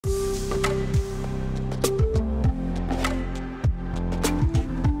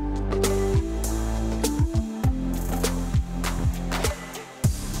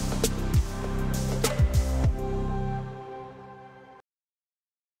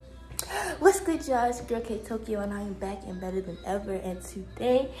What's good, y'all? It's your girl K Tokyo, and I am back and better than ever. And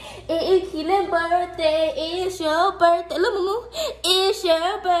today it is Keelan's birthday. It's your birthday. Look, Moo, it's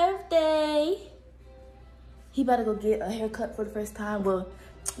your birthday. He about to go get a haircut for the first time. Well,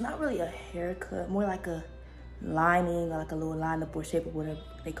 not really a haircut, more like a lining, like a little line up or shape or whatever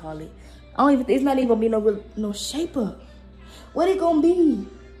they call it. I don't even. It's not even gonna be no shape up. What it gonna be?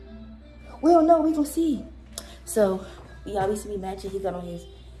 We don't know. We gonna see. So we obviously be matching. He got on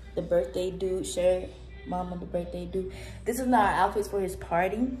the birthday dude shirt. Mama, the birthday dude. This is not our outfits for his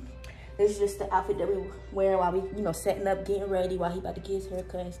party. This is just the outfit that we wearing while we, setting up, getting ready, while he about to get his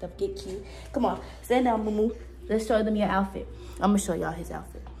haircut and stuff, get cute. Come on, stand down, Moo. Let's show them your outfit. I'm gonna show y'all his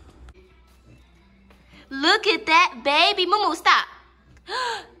outfit. Look at that, baby. Moo, stop.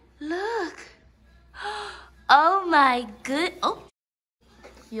 Look. Oh my good. Oh,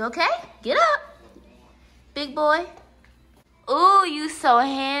 you okay? Get up, big boy. Ooh, you so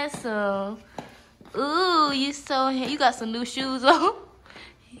handsome. Ooh, you so you got some new shoes on.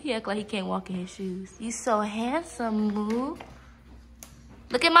 He act like he can't walk in his shoes. You so handsome, Moo.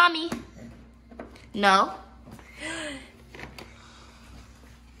 Look at mommy. No.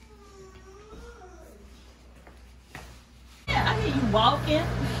 Yeah, I hear you walking.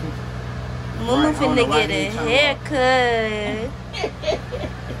 Moo finna get a haircut.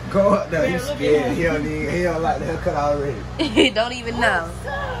 Go up there, he's scared. He don't like the haircut already. He don't even know.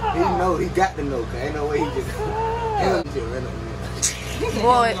 He know, he got to know, cause ain't no way he just run up there.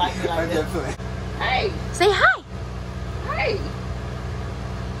 Boy. I'm just playing. Hey, Say hi. hey.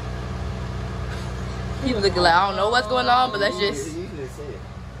 He was looking like, I don't know what's going on, but let's just. You just say it.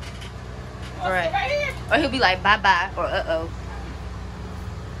 Alright. Right here. Or he'll be like, bye-bye, or uh-oh.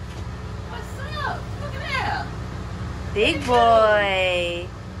 What's up? Look at that. Big boy.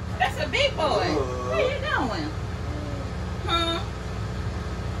 That's a big boy. Where you going? Huh?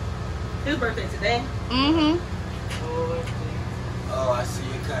 His birthday today. Mm-hmm. Oh, I see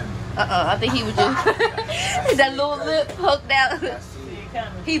you coming. I think he was just that little lip poked out. I see you. See you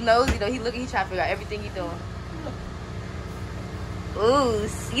coming. He nosy though. He trying to figure out everything he doing. Ooh,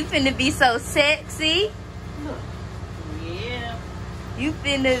 you finna be so sexy. Look. Yeah. You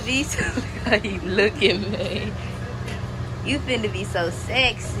finna be so. How you looking, man? You finna be so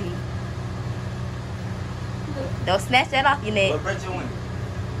sexy. Don't snatch that off your neck. What birthday went?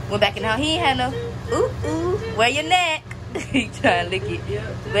 Went back in the house. He ain't had no. Ooh, ooh. Wear your neck. He trying to lick it.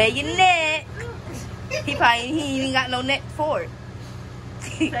 Wear your neck. He ain't even got no neck for it.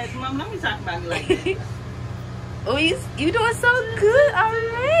 Say, Mom, don't be talking about me like that. Oh, you doing so good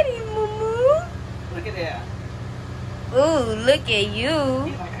already, Moo. Look at that. Ooh, look at He's you.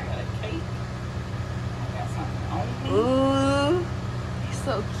 like, I got a cake. I got something on me. Ooh, you're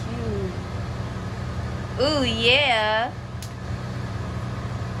so cute. Ooh, yeah.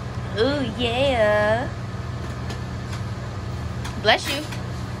 Ooh, yeah. Bless you.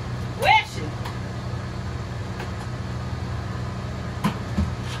 Where's she?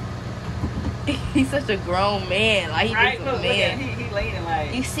 He's such a grown man. Like he Right, is a look at man. he leaning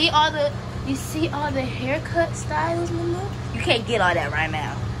like. You see all the haircut styles, Moo? You can't get all that right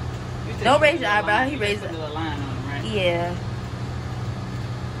now. Don't raise your eyebrow. He raised it. it. A line on him, right? Yeah.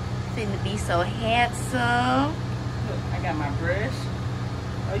 Finna be so handsome. Look, I got my brush.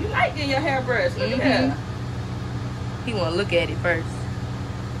 Oh, you like getting your hair brushed? Look at that. He wanna look at it first.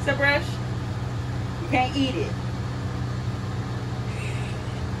 It's a brush. You can't eat it.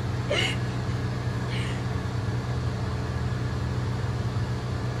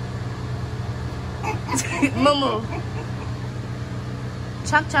 Moo.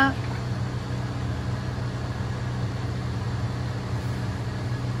 Chomp chomp.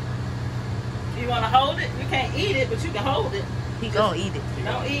 You want to hold it? You can't eat it, but you can hold it. He gonna eat it.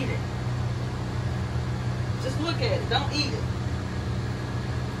 Don't eat it. Just look at it. Don't eat it.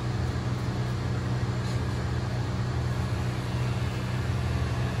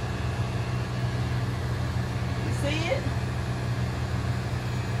 You see it?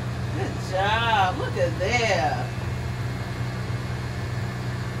 Good job. Look at that.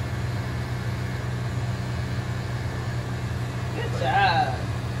 Good job.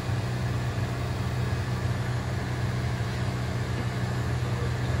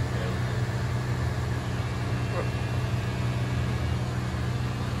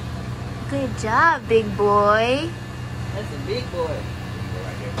 Good job, big boy. That's a big boy.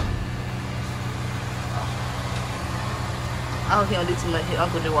 I hope he don't do too much. His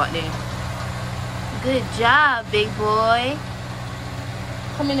uncle just walked in. Good job, big boy.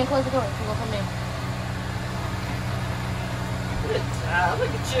 Come in and close the door. He's gonna come in. Good job. Look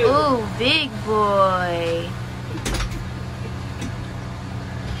at you. Ooh, big boy.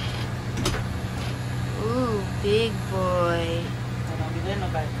 big boy. I don't be letting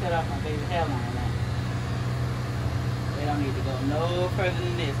nobody cut off my baby hairline now. They don't need to go no further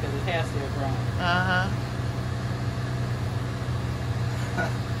than this because his hair's still growing.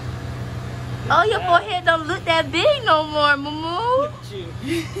 Oh, your forehead don't look that big no more, Moo. Look at you.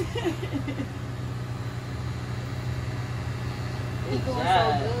 He's Good doing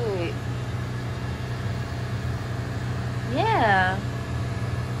job. so good. Yeah.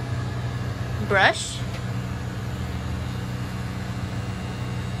 Brush.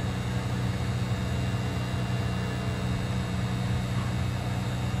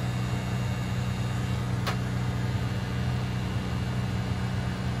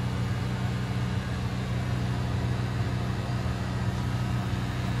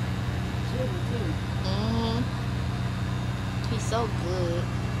 He's so good.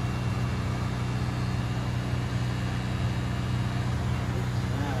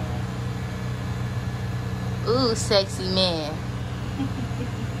 Ooh, sexy man.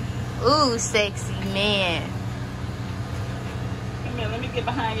 Ooh, sexy man. Come here, let me get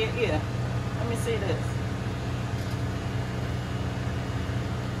behind your ear. Let me see this.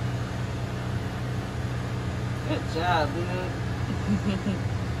 Good job, dude.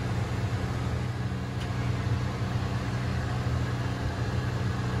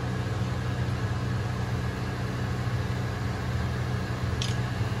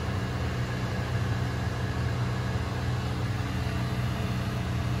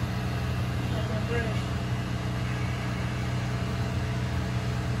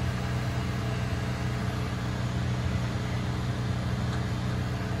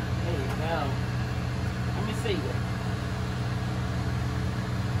 There you go. Let me see you.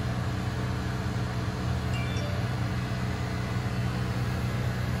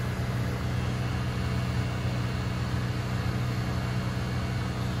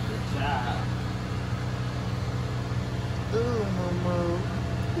 Good job. Ooh, Moo Moo.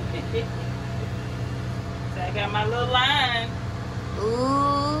 So I got my little line.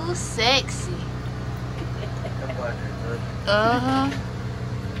 Ooh, sexy. That boy is good. Uh-huh.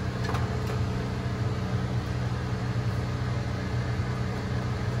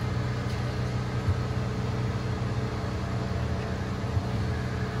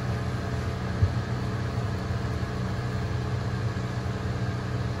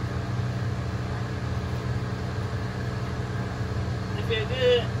 You feel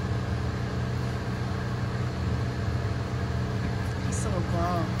good? He's so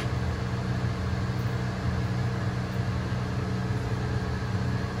grown.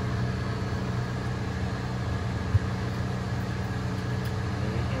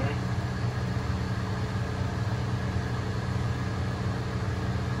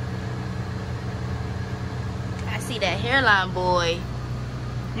 I see that hairline, boy.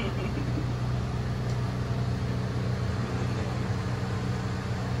 Let me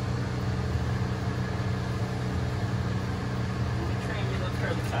trim your little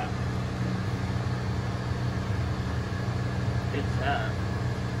curly top. Good job.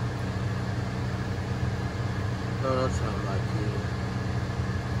 No, that's not like you.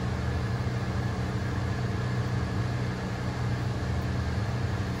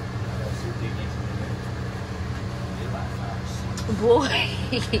 That's too deep into the neck. It's like five. Boy.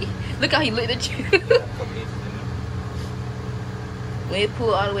 Look how he looked at you. A couple inches in there. When it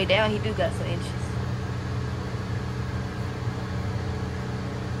pulled all the way down, he do got some inches.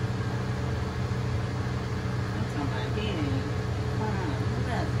 I'm talking about he ain't. Look at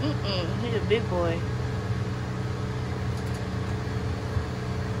that. He's a big boy.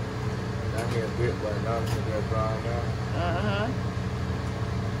 I hear a bit, but now I'm going to get ground now. Uh-huh.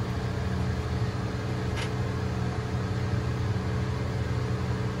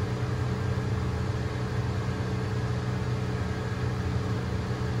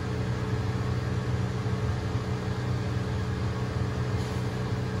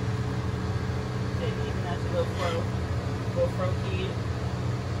 Even that's a little fro kid.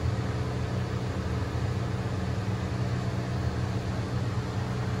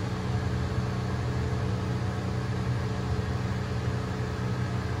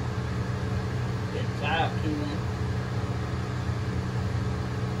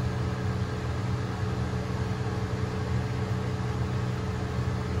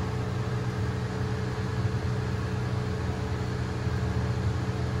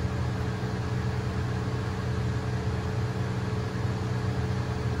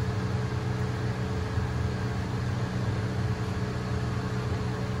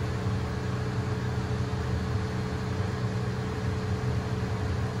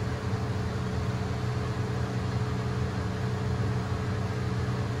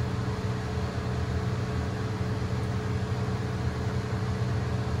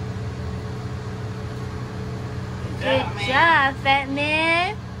 job, fat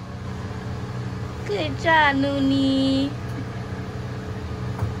man. Good job, Noonie.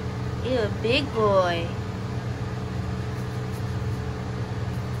 You're a big boy.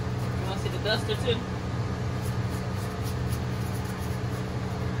 You want to see the duster too?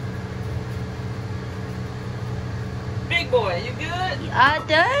 Big boy, you good? You all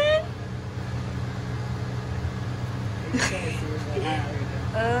done?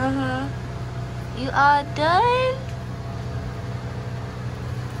 Uh-huh. You all done?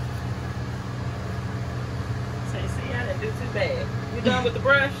 Say, see, I didn't do too bad. You done with the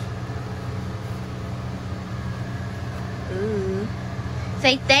brush? Ooh.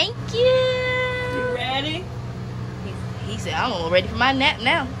 Say thank you. You ready? He said, I'm ready for my nap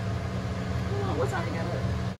now. Come on, what time you got up?